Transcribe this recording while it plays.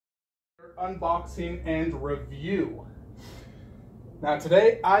unboxing and review. Now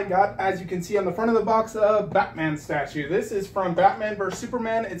today I got, as you can see on the front of the box, a Batman statue. This is from Batman vs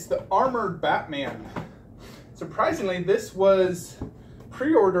Superman. It's the armored Batman. Surprisingly, this was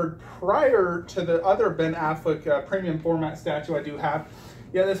pre-ordered prior to the other Ben Affleck premium format statue I do have.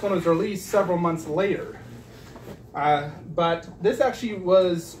 Yeah, this one was released several months later. But this actually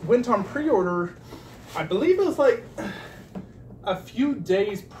went on pre-order, I believe it was like a few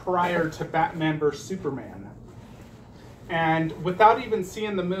days prior to Batman vs Superman. And without even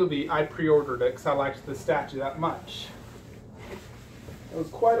seeing the movie, I pre-ordered it because I liked the statue that much. It was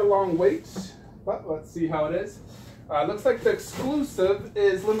quite a long wait, but let's see how it is. Looks like the exclusive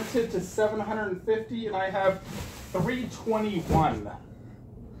is limited to 750 and I have 321.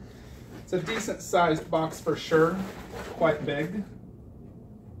 It's a decent sized box for sure, quite big.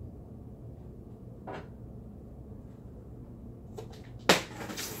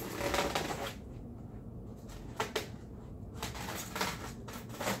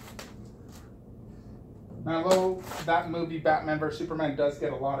 Now, although that movie, Batman vs Superman, does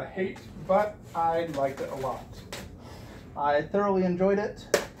get a lot of hate, but I liked it a lot. I thoroughly enjoyed it.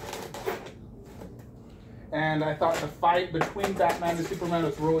 And I thought the fight between Batman and Superman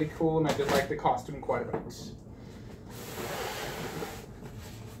was really cool, and I did like the costume quite a bit.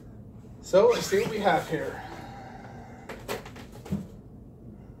 So, let's see what we have here.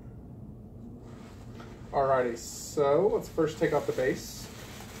 Alrighty, so let's first take off the base.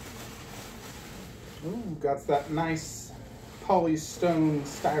 Ooh, got that nice polystone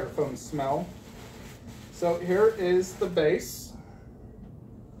styrofoam smell. So here is the base.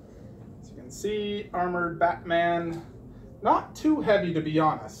 As you can see, armored Batman. Not too heavy, to be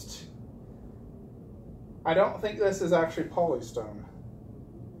honest. I don't think this is actually polystone.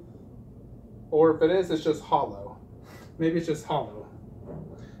 Or if it is, it's just hollow. Maybe it's just hollow.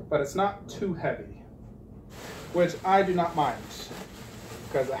 But it's not too heavy, which I do not mind.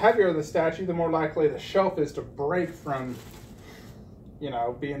 Because the heavier the statue, the more likely the shelf is to break from, you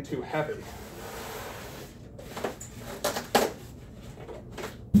know, being too heavy.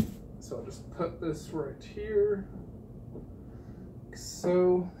 So I'll just put this right here. Like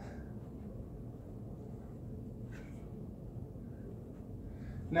so.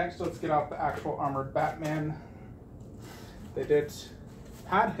 Next, let's get off the actual armored Batman. They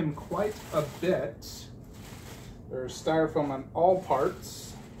had him quite a bit. There's styrofoam on all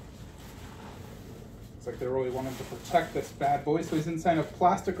parts. Looks like they really wanted to protect this bad boy, so he's inside of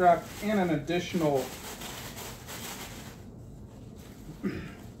plastic wrap and an additional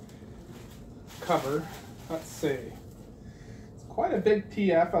cover. Let's see. It's quite a big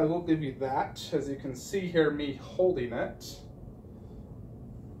PF, I will give you that. As you can see here, me holding it.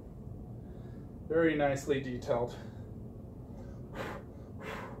 Very nicely detailed.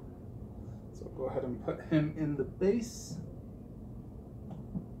 Go ahead and put him in the base.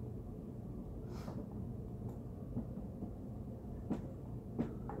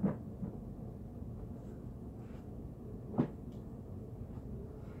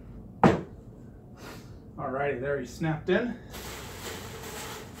 Alrighty, there he snapped in.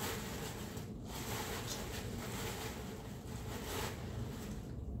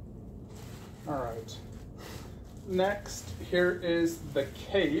 Alright. Next, here is the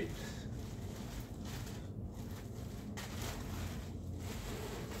cape.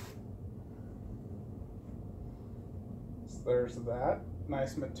 There's that.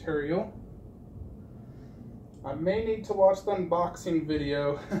 Nice material. I may need to watch the unboxing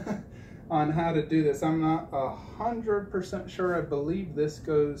video on how to do this. I'm not 100% sure. I believe this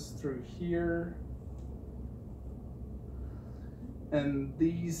goes through here. And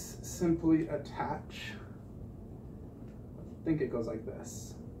these simply attach. I think it goes like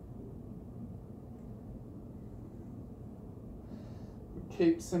this. The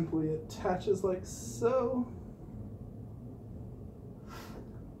cape simply attaches like so.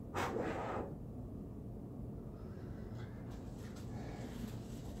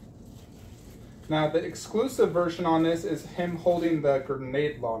 Now, the exclusive version on this is him holding the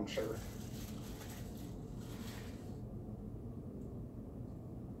grenade launcher.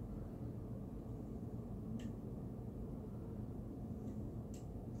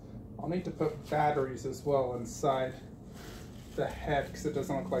 I'll need to put batteries as well inside the head because it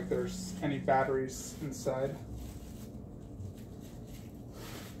doesn't look like there's any batteries inside.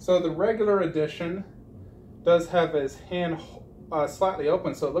 So the regular edition does have his hand slightly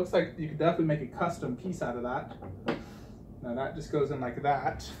open, so it looks like you could definitely make a custom piece out of that. Now that just goes in like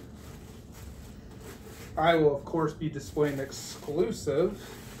that. I will of course be displaying exclusive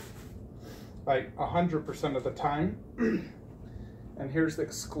like 100% of the time. And here's the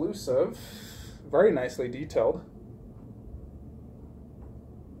exclusive, very nicely detailed.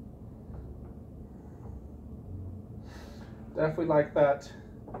 Definitely like that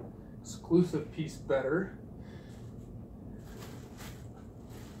exclusive piece better.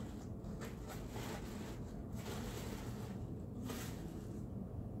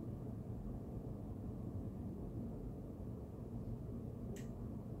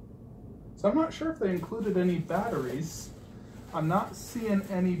 So I'm not sure if they included any batteries. I'm not seeing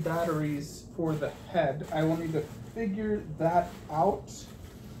any batteries for the head. I will need to figure that out.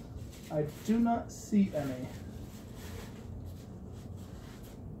 I do not see any.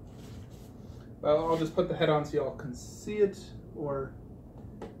 Well, I'll just put the head on so y'all can see it, or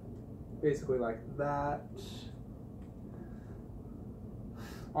basically like that.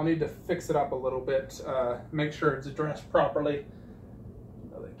 I'll need to fix it up a little bit, make sure it's addressed properly.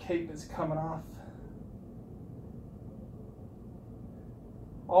 The cape is coming off.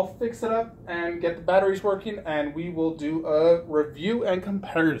 I'll fix it up and get the batteries working, and we will do a review and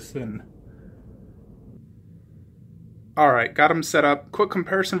comparison. All right, got him set up. Quick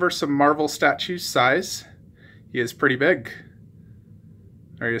comparison versus some Marvel statue size. He is pretty big.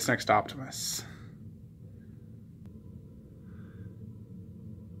 There he is next to Optimus.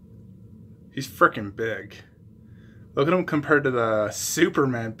 He's freaking big. Look at him compared to the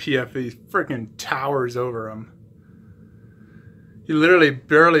Superman PF. He freaking towers over him. He literally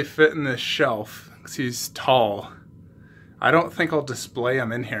barely fit in this shelf because he's tall. I don't think I'll display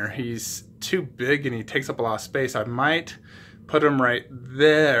him in here. He's too big and he takes up a lot of space. I might put him right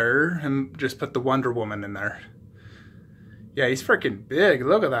there and just put the Wonder Woman in there. Yeah, he's freaking big.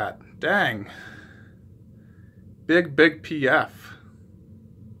 Look at that. Dang. Big PF.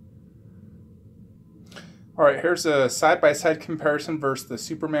 All right, here's a side-by-side comparison versus the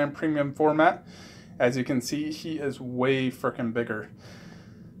Superman premium format. As you can see, he is way freaking bigger.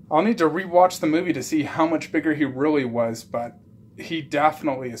 I'll need to rewatch the movie to see how much bigger he really was, but he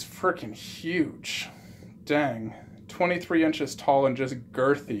definitely is freaking huge. Dang. 23 inches tall and just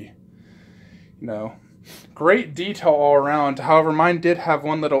girthy. You know, great detail all around. However, mine did have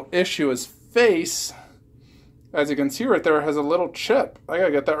one little issue. His face, as you can see right there, has a little chip. I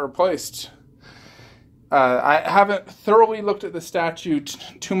gotta get that replaced. I haven't thoroughly looked at the statue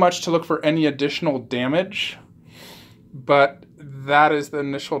too much to look for any additional damage, but that is the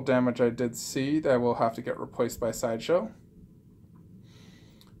initial damage I did see that will have to get replaced by Sideshow.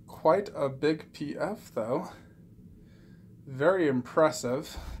 Quite a big PF though. Very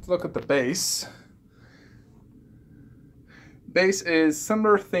impressive. Let's look at the base. Base is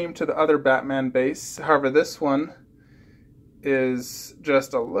similar theme to the other Batman base. However, this one is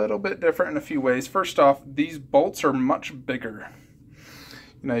just a little bit different in a few ways. First off, these bolts are much bigger.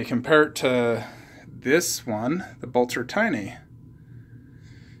 You know, you compare it to this one, the bolts are tiny.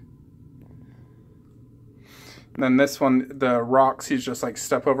 And then this one, the rocks he's just like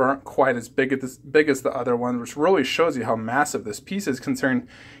step over aren't quite as big as the other one, which really shows you how massive this piece is, considering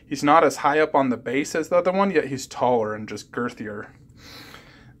he's not as high up on the base as the other one, yet he's taller and just girthier.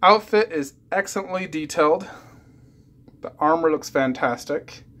 Outfit is excellently detailed. The armor looks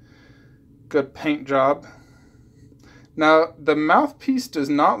fantastic. Good paint job. Now, the mouthpiece does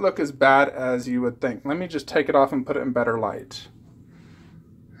not look as bad as you would think. Let me just take it off and put it in better light.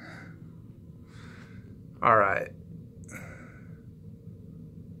 All right.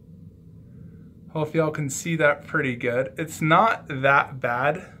 Hope y'all can see that pretty good. It's not that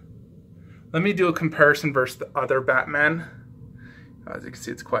bad. Let me do a comparison versus the other Batman. As you can see,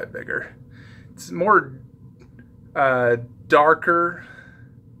 it's quite bigger. It's more darker.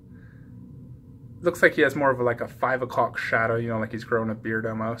 Looks like he has more of like a 5 o'clock shadow, you know, like he's growing a beard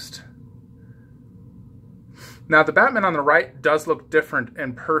almost. Now the Batman on the right does look different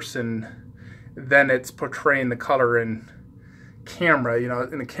in person than it's portraying the color in camera. You know,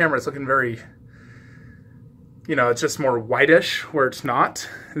 in the camera it's looking very, you know, it's just more whitish where it's not.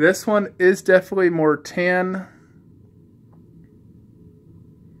 This one is definitely more tan.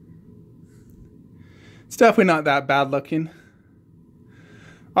 It's definitely not that bad looking.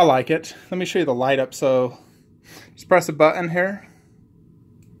 I like it. Let me show you the light up. So just press a button here.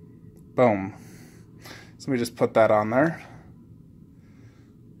 Boom. So let me just put that on there.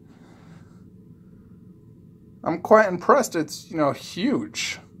 I'm quite impressed. It's, you know,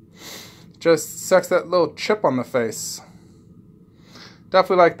 huge. Just sucks that little chip on the face.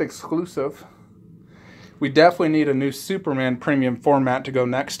 Definitely like the exclusive. We definitely need a new Superman premium format to go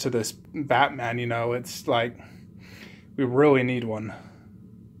next to this Batman, you know. It's like, we really need one.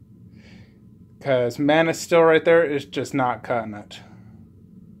 Because Man of Steel right there is just not cutting it.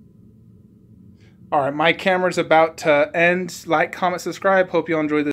 All right, my camera's about to end. Like, comment, subscribe. Hope you all enjoyed this.